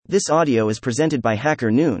This audio is presented by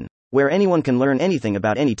Hacker Noon, where anyone can learn anything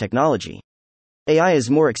about any technology. AI is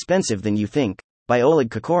more expensive than you think, by Oleg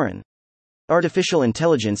Kokorin. Artificial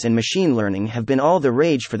intelligence and machine learning have been all the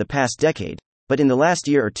rage for the past decade, but in the last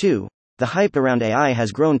year or two, the hype around AI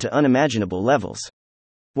has grown to unimaginable levels.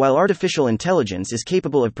 While artificial intelligence is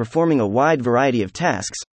capable of performing a wide variety of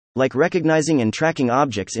tasks, like recognizing and tracking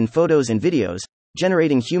objects in photos and videos,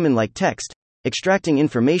 generating human-like text, extracting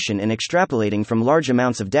information and extrapolating from large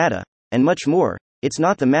amounts of data, and much more, it's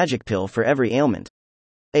not the magic pill for every ailment.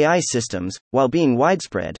 AI systems, while being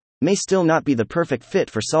widespread, may still not be the perfect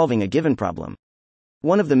fit for solving a given problem.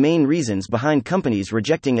 One of the main reasons behind companies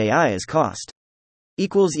rejecting AI is cost.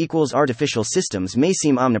 Artificial systems may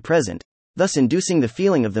seem omnipresent, thus inducing the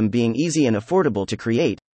feeling of them being easy and affordable to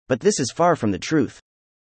create, but this is far from the truth.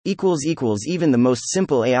 Even the most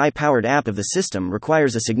simple AI-powered app of the system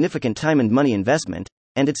requires a significant time and money investment,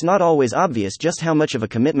 and it's not always obvious just how much of a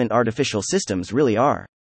commitment artificial systems really are.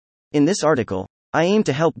 In this article, I aim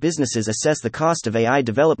to help businesses assess the cost of AI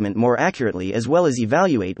development more accurately as well as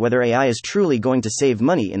evaluate whether AI is truly going to save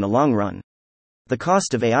money in the long run. The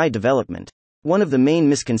cost of AI development. One of the main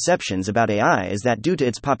misconceptions about AI is that due to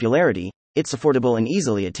its popularity, it's affordable and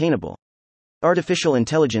easily attainable. Artificial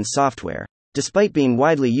intelligence software, despite being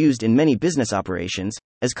widely used in many business operations,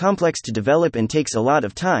 is complex to develop and takes a lot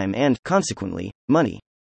of time and, consequently, money.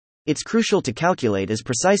 It's crucial to calculate as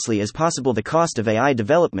precisely as possible the cost of AI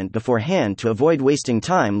development beforehand to avoid wasting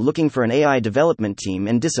time looking for an AI development team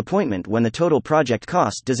and disappointment when the total project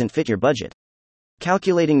cost doesn't fit your budget.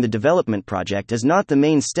 Calculating the development project is not the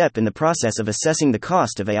main step in the process of assessing the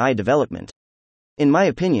cost of AI development. In my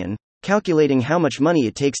opinion, calculating how much money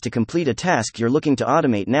it takes to complete a task you're looking to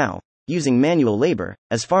automate now, using manual labor,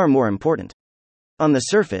 is far more important. On the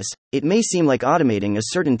surface, it may seem like automating a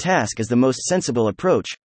certain task is the most sensible approach,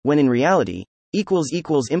 when in reality,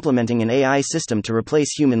 implementing an AI system to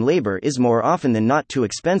replace human labor is more often than not too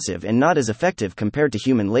expensive and not as effective compared to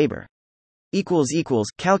human labor.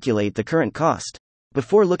 Calculate the current cost.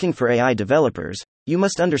 Before looking for AI developers, you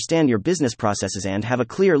must understand your business processes and have a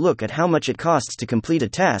clear look at how much it costs to complete a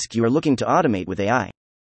task you are looking to automate with AI.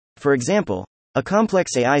 For example, a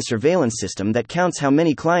complex AI surveillance system that counts how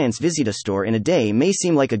many clients visit a store in a day may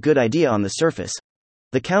seem like a good idea on the surface.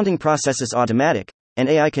 The counting process is automatic, and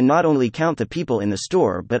AI can not only count the people in the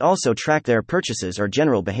store but also track their purchases or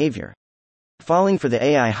general behavior. Falling for the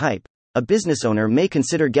AI hype, a business owner may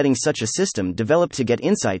consider getting such a system developed to get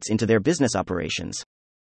insights into their business operations.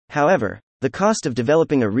 However, the cost of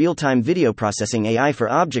developing a real-time video processing AI for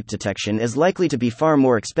object detection is likely to be far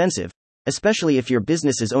more expensive, especially if your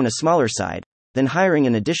business is on a smaller side, than hiring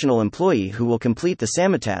an additional employee who will complete the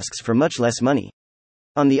same tasks for much less money.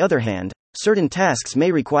 On the other hand, certain tasks may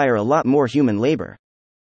require a lot more human labor.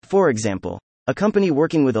 For example, a company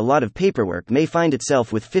working with a lot of paperwork may find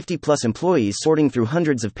itself with 50+ employees sorting through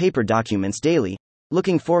hundreds of paper documents daily,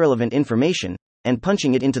 looking for relevant information, and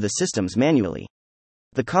punching it into the systems manually.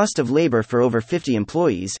 The cost of labor for over 50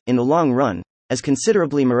 employees, in the long run, is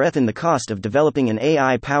considerably more than the cost of developing an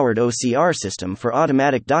AI-powered OCR system for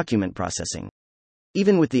automatic document processing.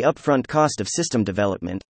 Even with the upfront cost of system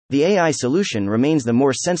development, the AI solution remains the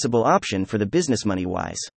more sensible option for the business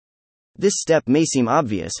money-wise. This step may seem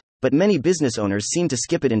obvious, but many business owners seem to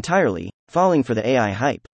skip it entirely, falling for the AI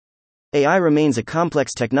hype. AI remains a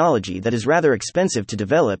complex technology that is rather expensive to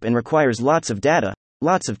develop and requires lots of data,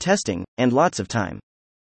 lots of testing, and lots of time.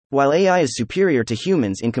 While AI is superior to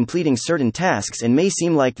humans in completing certain tasks and may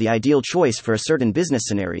seem like the ideal choice for a certain business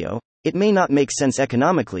scenario, it may not make sense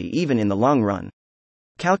economically even in the long run.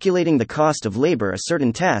 Calculating the cost of labor a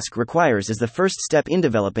certain task requires is the first step in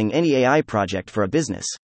developing any AI project for a business.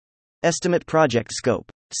 Estimate project scope.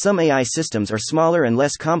 Some AI systems are smaller and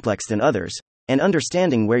less complex than others, and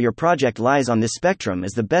understanding where your project lies on this spectrum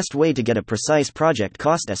is the best way to get a precise project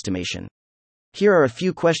cost estimation. Here are a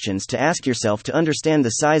few questions to ask yourself to understand the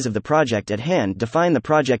size of the project at hand. Define the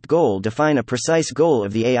project goal. Define a precise goal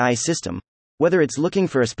of the AI system, whether it's looking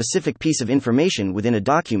for a specific piece of information within a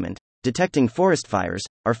document, detecting forest fires,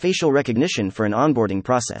 or facial recognition for an onboarding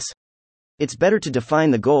process. It's better to define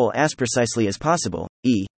the goal as precisely as possible,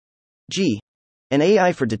 e.g., an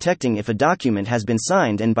AI for detecting if a document has been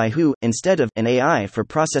signed and by who, instead of an AI for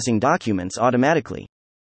processing documents automatically.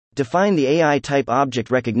 Define the AI type. Object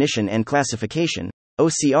recognition and classification,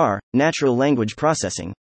 OCR, natural language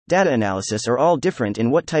processing, data analysis are all different in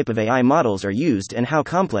what type of AI models are used and how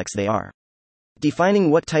complex they are. Defining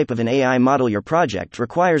what type of an AI model your project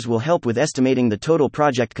requires will help with estimating the total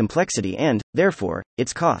project complexity and, therefore,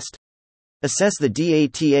 its cost. Assess the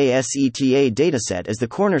DATASETA dataset as the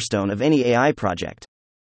cornerstone of any AI project.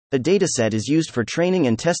 A dataset is used for training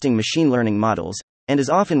and testing machine learning models, and is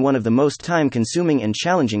often one of the most time-consuming and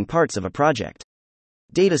challenging parts of a project.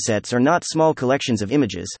 Datasets are not small collections of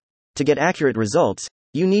images. To get accurate results,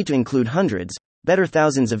 you need to include hundreds, better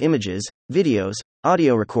thousands of images, videos,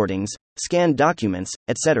 audio recordings, scanned documents,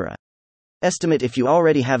 etc. Estimate if you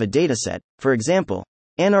already have a dataset, for example,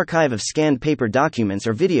 an archive of scanned paper documents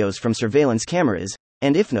or videos from surveillance cameras,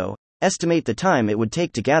 and if no, estimate the time it would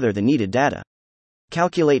take to gather the needed data.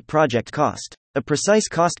 Calculate project cost. A precise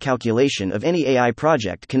cost calculation of any AI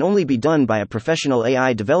project can only be done by a professional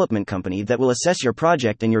AI development company that will assess your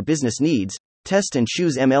project and your business needs, test and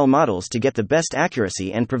choose ML models to get the best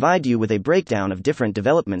accuracy, and provide you with a breakdown of different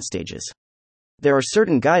development stages. There are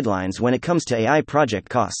certain guidelines when it comes to AI project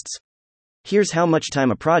costs. Here's how much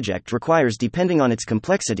time a project requires depending on its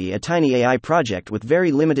complexity. A tiny AI project with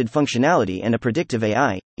very limited functionality and a predictive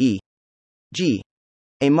AI, e.g.,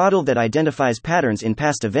 a model that identifies patterns in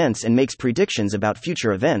past events and makes predictions about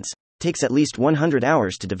future events, takes at least 100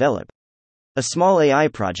 hours to develop. A small AI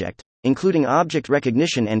project, including object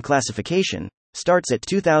recognition and classification, starts at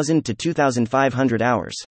 2,000 to 2,500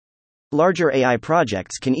 hours. Larger AI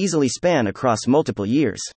projects can easily span across multiple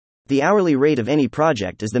years. The hourly rate of any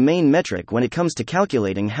project is the main metric when it comes to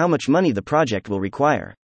calculating how much money the project will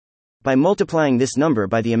require. By multiplying this number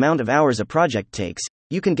by the amount of hours a project takes,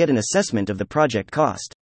 you can get an assessment of the project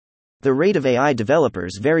cost. The rate of AI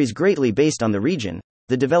developers varies greatly based on the region,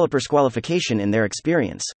 the developer's qualification, and their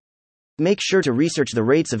experience. Make sure to research the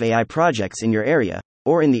rates of AI projects in your area,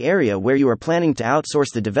 or in the area where you are planning to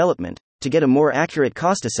outsource the development, to get a more accurate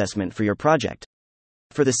cost assessment for your project.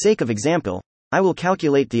 For the sake of example, I will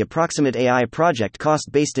calculate the approximate AI project cost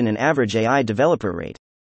based on an average AI developer rate.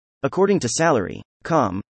 According to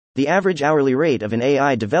Salary.com, the average hourly rate of an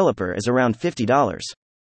AI developer is around $50.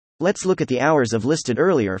 Let's look at the hours of listed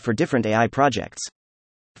earlier for different AI projects.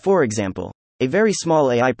 For example, a very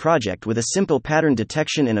small AI project with a simple pattern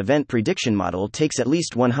detection and event prediction model takes at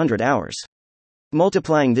least 100 hours.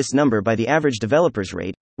 Multiplying this number by the average developer's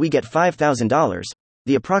rate, we get $5,000,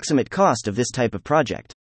 the approximate cost of this type of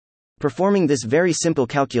project. Performing this very simple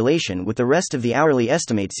calculation with the rest of the hourly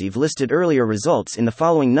estimates you've listed earlier results in the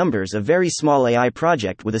following numbers. A very small AI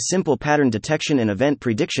project with a simple pattern detection and event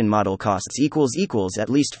prediction model costs at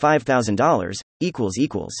least $5,000,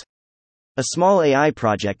 A small AI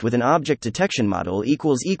project with an object detection model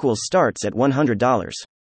starts at $100.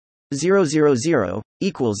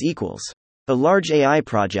 000 A large AI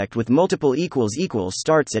project with multiple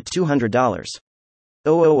starts at $200.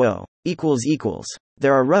 000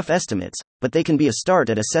 There are rough estimates, but they can be a start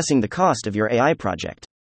at assessing the cost of your AI project.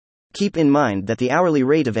 Keep in mind that the hourly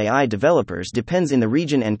rate of AI developers depends in the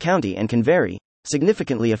region and county and can vary,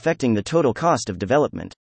 significantly affecting the total cost of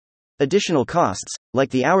development. Additional costs, like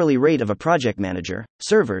the hourly rate of a project manager,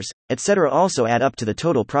 servers, etc., also add up to the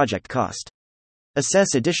total project cost.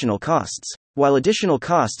 Assess additional costs. While additional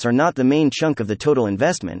costs are not the main chunk of the total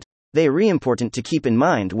investment, they are important to keep in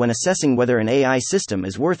mind when assessing whether an AI system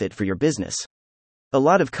is worth it for your business. A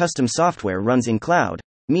lot of custom software runs in cloud,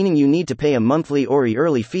 meaning you need to pay a monthly or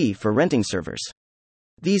yearly fee for renting servers.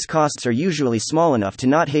 These costs are usually small enough to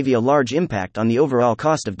not have a large impact on the overall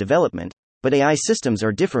cost of development, but AI systems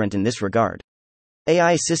are different in this regard.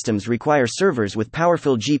 AI systems require servers with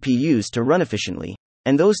powerful GPUs to run efficiently,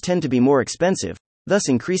 and those tend to be more expensive, thus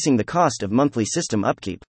increasing the cost of monthly system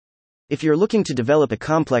upkeep. If you're looking to develop a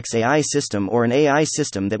complex AI system or an AI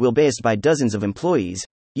system that will be used by dozens of employees,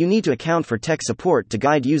 you need to account for tech support to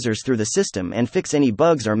guide users through the system and fix any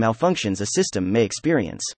bugs or malfunctions a system may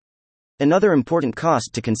experience. Another important cost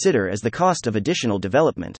to consider is the cost of additional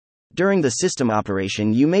development. During the system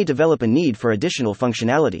operation, you may develop a need for additional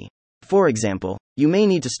functionality. For example, you may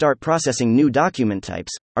need to start processing new document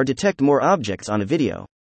types, or detect more objects on a video.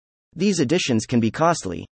 These additions can be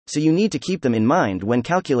costly, so you need to keep them in mind when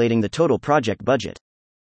calculating the total project budget.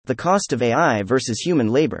 The cost of AI versus human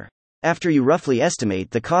labor. After you roughly estimate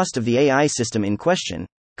the cost of the AI system in question,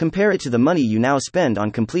 compare it to the money you now spend on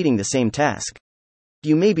completing the same task.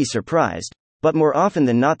 You may be surprised, but more often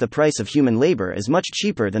than not the price of human labor is much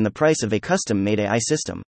cheaper than the price of a custom-made AI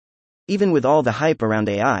system. Even with all the hype around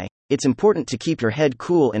AI, it's important to keep your head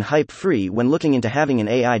cool and hype-free when looking into having an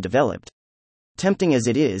AI developed. Tempting as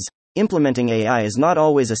it is, implementing AI is not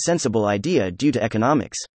always a sensible idea due to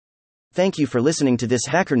economics. Thank you for listening to this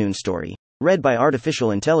HackerNoon story, read by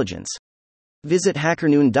Artificial Intelligence. Visit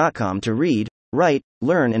hackerNoon.com to read, write,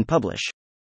 learn, and publish.